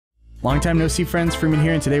Long time no see, friends. Freeman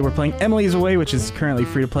here, and today we're playing Emily's Away, which is currently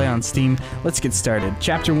free to play on Steam. Let's get started.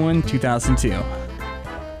 Chapter 1, 2002.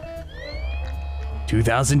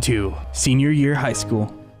 2002, senior year high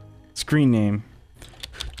school. Screen name,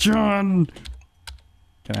 John.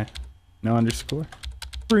 Can I? No underscore.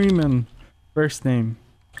 Freeman. First name,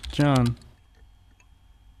 John.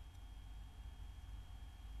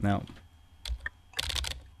 No.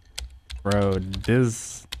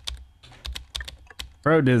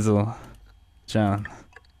 Dizzle. John.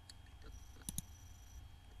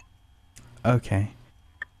 Okay.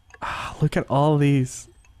 Look at all these.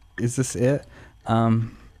 Is this it?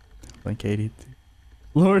 Like 82.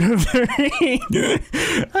 Lord of the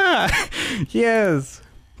Rings. Yes.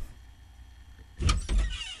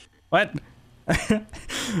 What?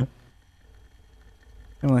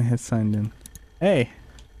 Emily has signed in. Hey.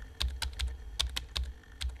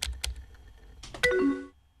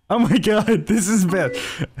 Oh my god, this is bad.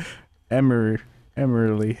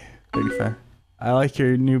 Emerly 35. I like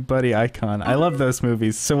your new buddy icon. I love those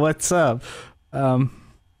movies. So what's up? Nothing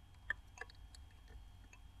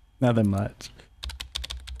much.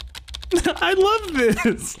 I love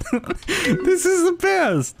this. This is the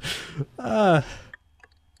best.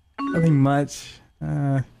 Nothing much.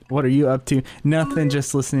 What are you up to? Nothing,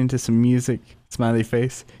 just listening to some music. Smiley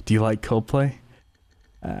face. Do you like Coldplay?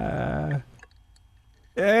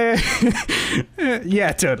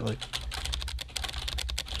 Yeah, totally.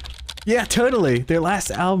 Yeah, totally. Their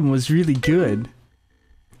last album was really good.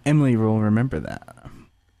 Emily will remember that.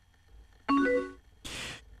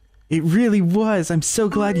 It really was. I'm so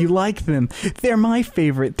glad you like them. They're my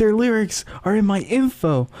favorite. Their lyrics are in my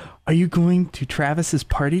info. Are you going to Travis's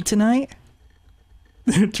party tonight?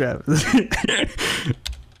 Travis.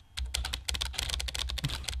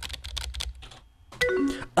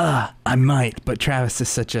 I might, but Travis is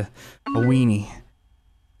such a weenie.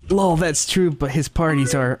 Lol, that's true, but his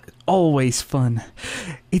parties are always fun.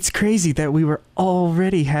 It's crazy that we were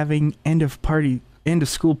already having end of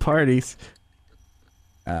school parties.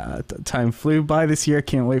 Time flew by this year.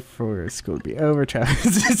 Can't wait for school to be over.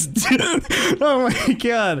 Travis is oh my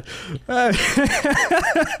god.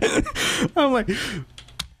 Oh my.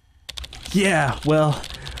 Yeah, well,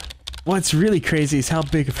 what's really crazy is how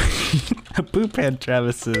big of a poop head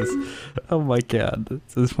Travis is. Oh my god,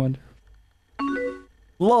 this is wonderful.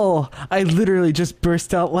 Lol, I literally just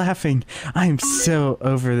burst out laughing. I am so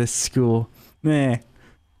over this school. Meh.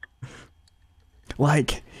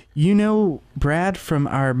 Like, you know Brad from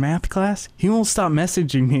our math class? He won't stop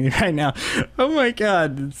messaging me right now. Oh my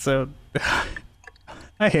god, so...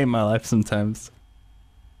 I hate my life sometimes.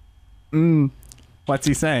 What's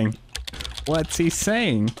he saying? What's he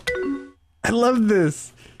saying? I love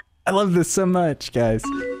this. I love this so much, guys.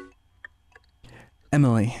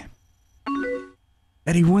 Emily.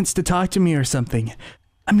 That he wants to talk to me or something.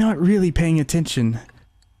 I'm not really paying attention.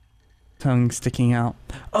 Tongue sticking out.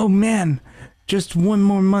 Oh man, just one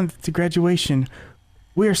more month to graduation.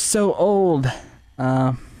 We're so old.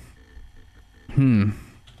 Ha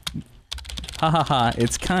ha ha,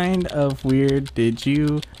 it's kind of weird. Did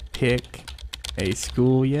you pick a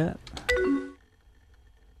school yet?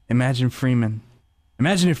 Imagine Freeman.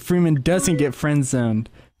 Imagine if Freeman doesn't get friend zoned.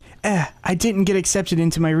 I didn't get accepted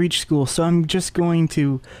into my reach school, so I'm just going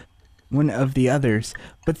to one of the others.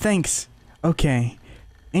 But thanks. Okay.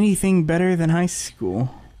 Anything better than high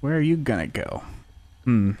school? Where are you gonna go?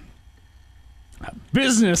 A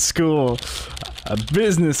business school. A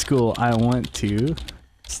business school. I want to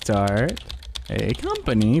start a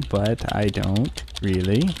company, but I don't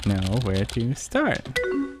really know where to start.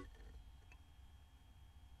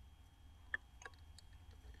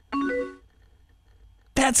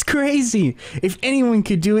 That's crazy! If anyone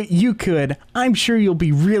could do it, you could. I'm sure you'll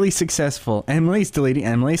be really successful. Emily's deleting,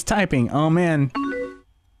 Emily's typing. Oh man.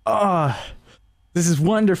 Oh, this is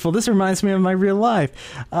wonderful. This reminds me of my real life.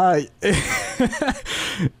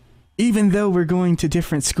 Even though we're going to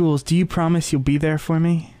different schools, do you promise you'll be there for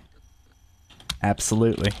me?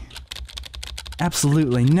 Absolutely.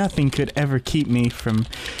 Absolutely. Nothing could ever keep me from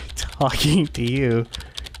talking to you.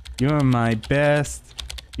 You're my best.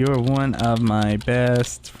 You're one of my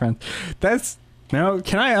best friends. That's... No,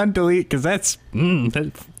 can I undelete? Because that's...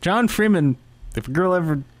 John Freeman, if a girl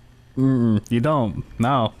ever... you don't.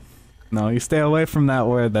 No. No, you stay away from that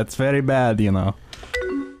word. That's very bad, you know.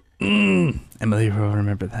 Emily will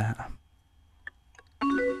remember that.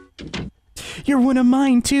 You're one of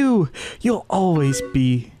mine, too. You'll always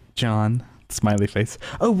be John. Smiley face.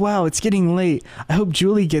 Oh wow, it's getting late. I hope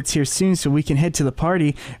Julie gets here soon so we can head to the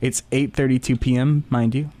party. It's 8:32 p.m.,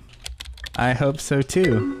 mind you. I hope so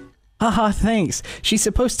too. Haha, thanks. She's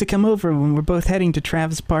supposed to come over when we're both heading to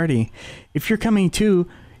Trav's party. If you're coming too,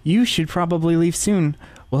 you should probably leave soon.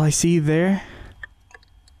 Will I see you there?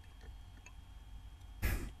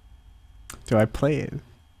 Do I play it?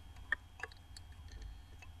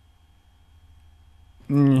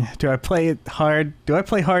 Do I play it hard? Do I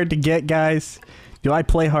play hard to get, guys? Do I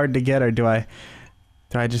play hard to get, or do I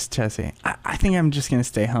just say? I think I'm just gonna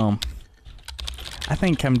stay home. I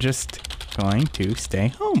think I'm just going to stay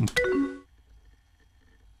home.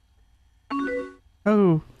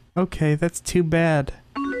 Oh, okay, that's too bad.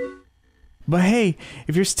 But hey,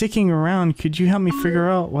 if you're sticking around, could you help me figure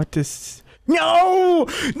out what this... No!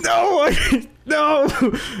 No!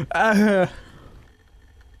 No!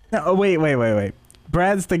 No, wait.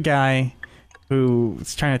 Brad's the guy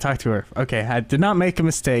who's trying to talk to her. Okay, I did not make a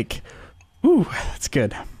mistake. Ooh, that's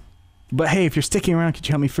good. But hey, if you're sticking around, could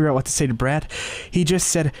you help me figure out what to say to Brad? He just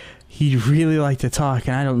said he'd really like to talk,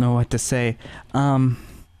 and I don't know what to say. Tell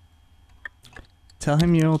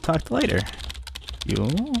him you'll talk later.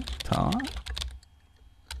 You'll talk?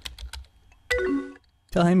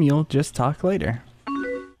 Tell him you'll just talk later.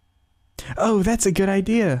 Oh, that's a good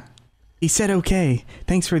idea. He said okay.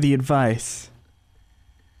 Thanks for the advice.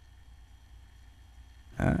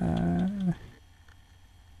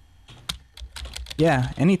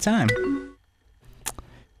 Yeah, anytime.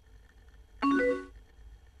 I'm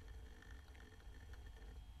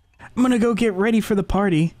gonna go get ready for the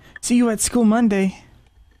party. See you at school Monday.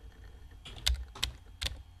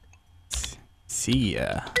 See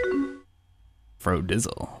ya. Fro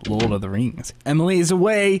Dizzle, Lord of the Rings. Emily is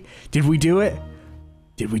away. Did we do it?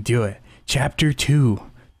 Did we do it? Chapter 2,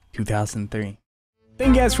 2003.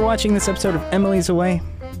 Thank you guys for watching this episode of Emily's Away.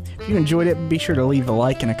 If you enjoyed it, be sure to leave a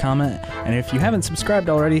like and a comment. And if you haven't subscribed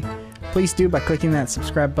already, please do by clicking that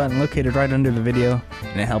subscribe button located right under the video,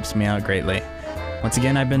 and it helps me out greatly. Once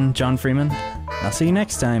again, I've been John Freeman. I'll see you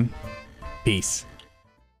next time. Peace.